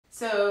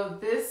So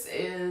this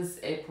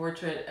is a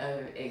portrait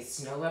of a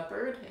snow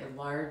leopard, a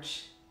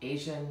large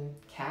Asian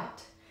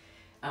cat,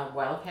 a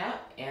wild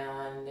cat,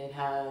 and it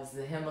has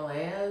the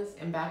Himalayas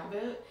in back of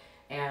it,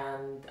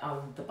 and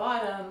on the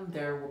bottom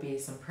there will be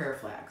some prayer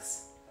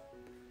flags.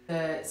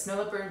 The snow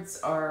leopards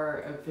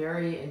are a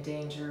very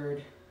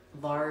endangered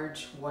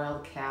large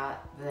wild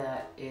cat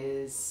that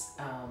is,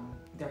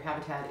 their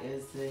habitat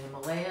is the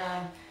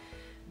Himalaya,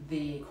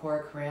 the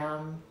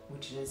Karakoram,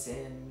 which is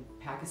in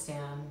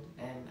Pakistan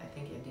and I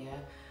think India,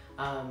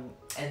 and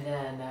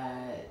then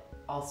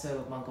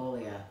also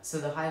Mongolia. So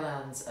the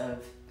highlands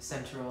of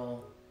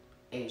Central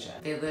Asia.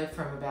 They live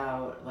from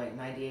about like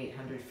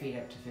 9,800 feet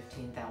up to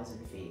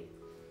 15,000 feet.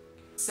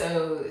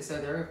 So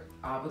they're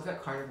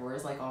obligate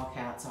carnivores like all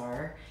cats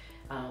are.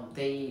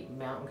 They eat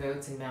mountain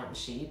goats and mountain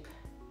sheep,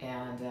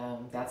 and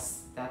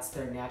that's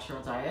their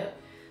natural diet.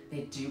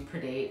 They do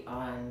predate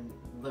on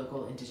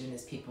local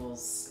indigenous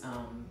people's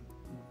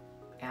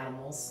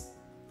animals.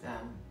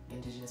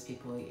 Indigenous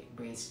people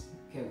raise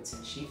goats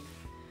and sheep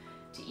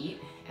to eat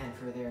and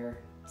for their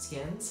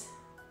skins.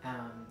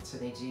 So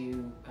they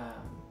do,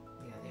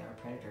 they are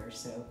predators,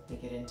 so they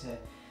get into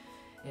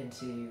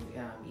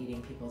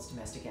eating people's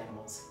domestic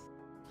animals.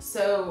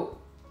 So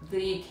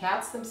the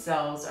cats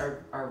themselves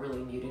are really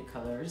muted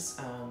colors,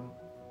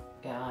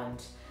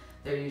 and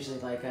they're usually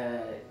like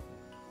a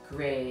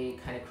gray,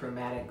 kind of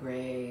chromatic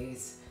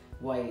grays,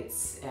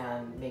 whites,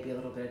 and maybe a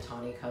little bit of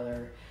tawny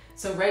color.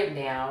 So right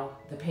now,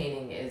 the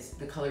painting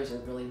the colors are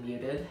really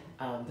muted.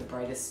 The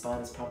brightest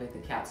spot is probably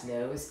the cat's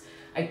nose.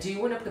 I do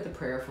want to put the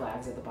prayer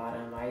flags at the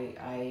bottom.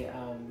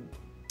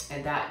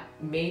 And that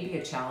may be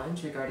a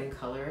challenge regarding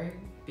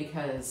coloring,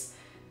 because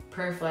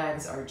prayer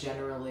flags are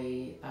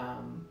generally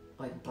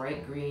like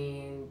bright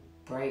green,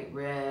 bright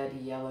red,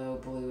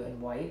 yellow, blue,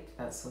 and white.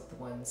 That's what the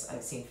ones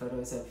I've seen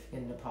photos of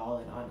in Nepal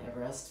and on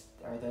Everest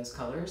are, those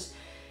colors.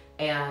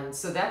 And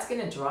so that's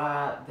going to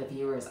draw the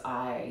viewer's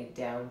eye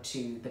down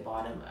to the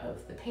bottom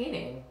of the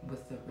painting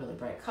with the really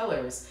bright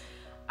colors.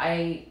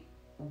 I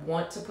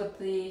want to put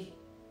the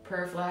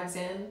prayer flags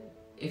in.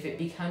 If it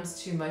becomes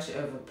too much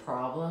of a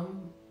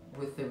problem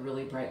with the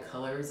really bright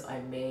colors, I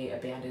may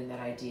abandon that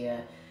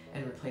idea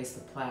and replace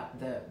the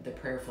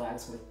prayer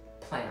flags with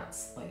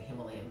plants, like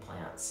Himalayan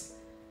plants.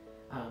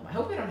 I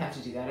hope I don't have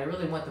to do that. I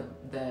really want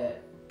the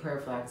prayer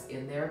flags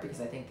in there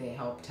because I think they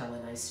help tell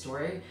a nice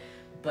story.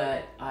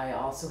 But I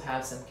also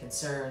have some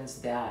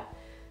concerns that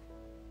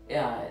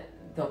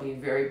there'll be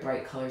very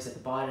bright colors at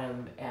the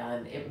bottom,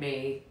 and it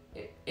may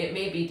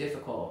be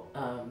difficult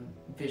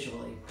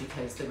visually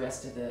because the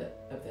rest of the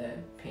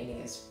painting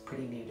is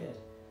pretty muted.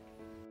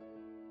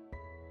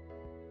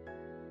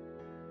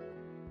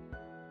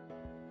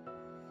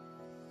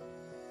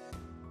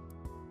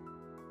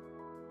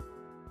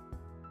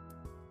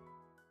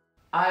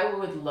 I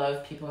would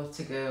love people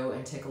to go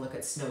and take a look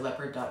at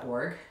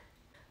snowleopard.org.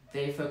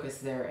 They focus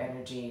their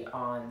energy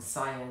on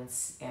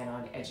science and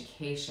on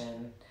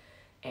education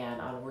and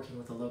on working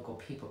with the local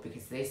people,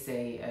 because they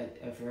say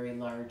a very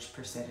large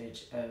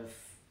percentage of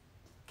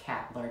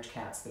large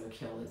cats that are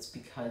killed is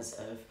because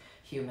of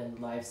human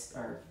wild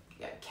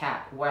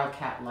cat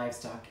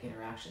livestock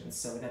interactions.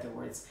 So in other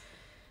words,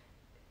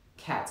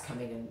 cats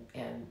coming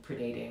in and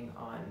predating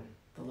on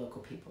the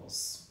local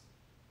people's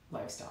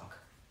livestock.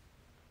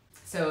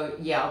 So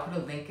yeah, I'll put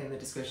a link in the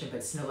description,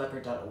 but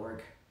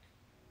snowleopard.org.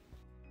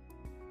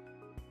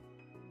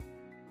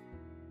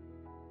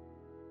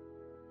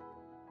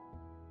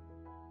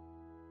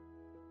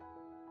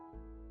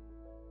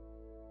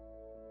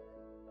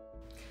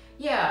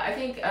 Yeah, I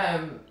think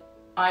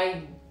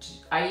I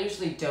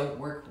usually don't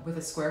work with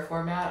a square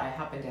format. I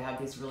happen to have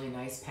these really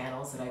nice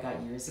panels that I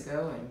got years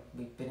ago, and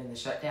we've been in the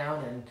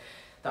shutdown, and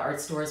the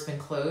art store has been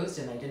closed,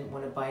 and I didn't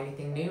want to buy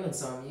anything new, and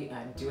so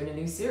I'm doing a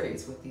new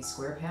series with these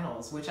square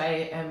panels, which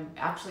I am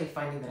actually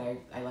finding that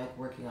I like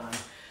working on.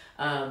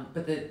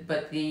 But it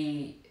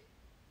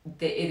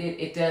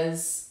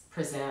does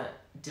present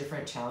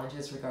different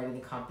challenges regarding the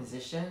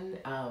composition.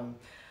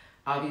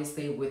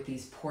 Obviously, with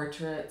these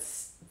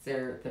portraits,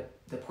 the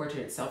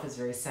portrait itself is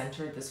very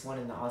centered. This one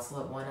and the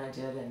ocelot one I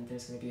did, and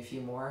there's going to be a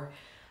few more.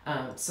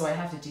 So I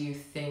have to do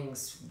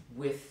things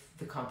with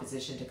the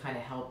composition to kind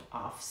of help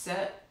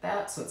offset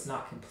that, so it's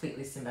not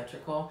completely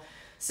symmetrical.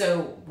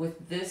 So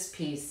with this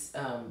piece,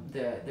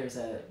 there's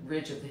a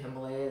ridge of the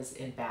Himalayas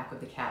in back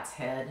of the cat's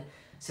head,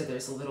 so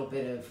there's a little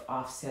bit of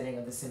offsetting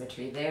of the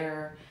symmetry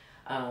there,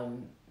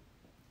 and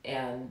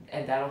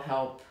that'll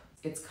help.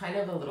 It's kind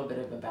of a little bit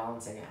of a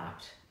balancing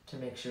act to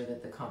make sure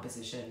that the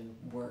composition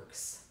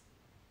works.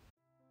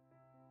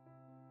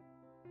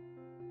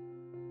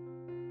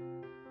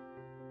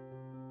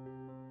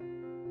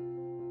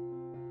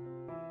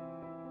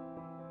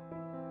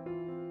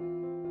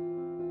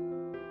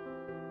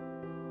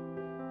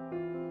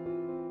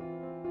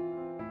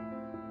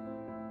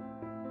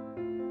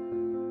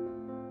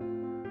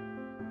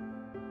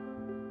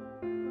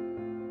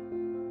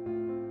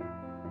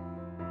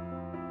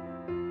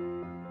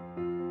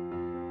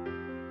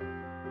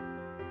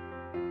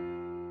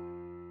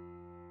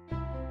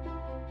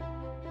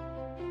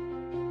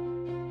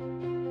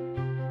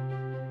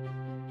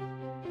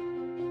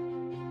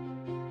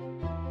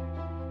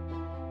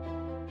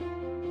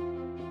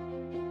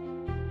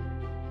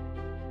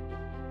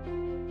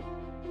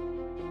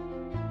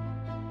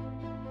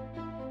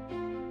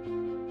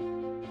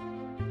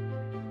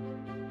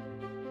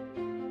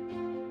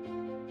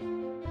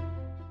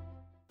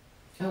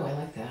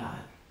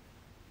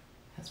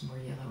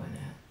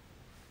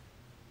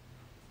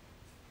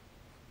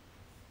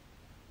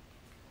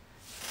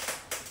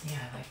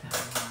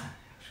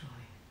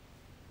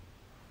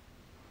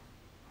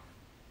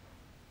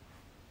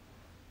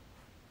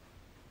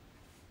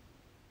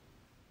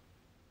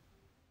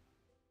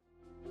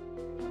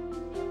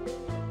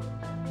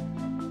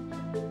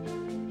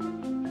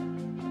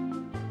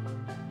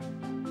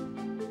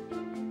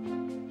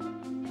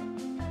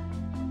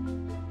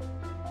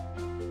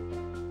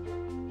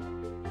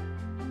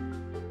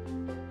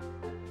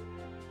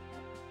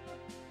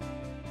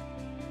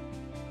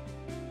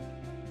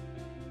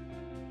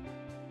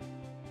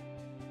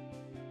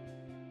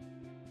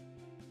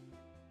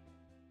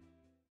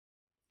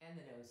 And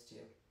the nose too.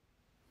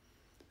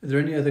 Are there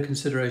any other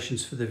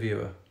considerations for the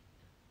viewer?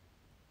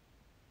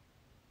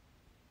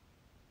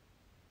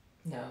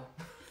 No.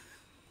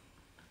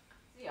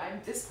 See,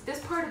 this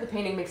part of the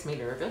painting makes me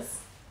nervous,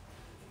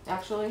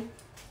 actually.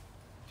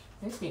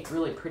 Makes me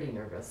really pretty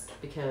nervous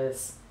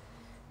because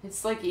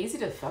it's like easy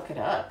to fuck it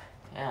up.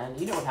 And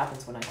you know what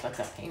happens when I fuck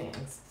up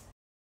paintings.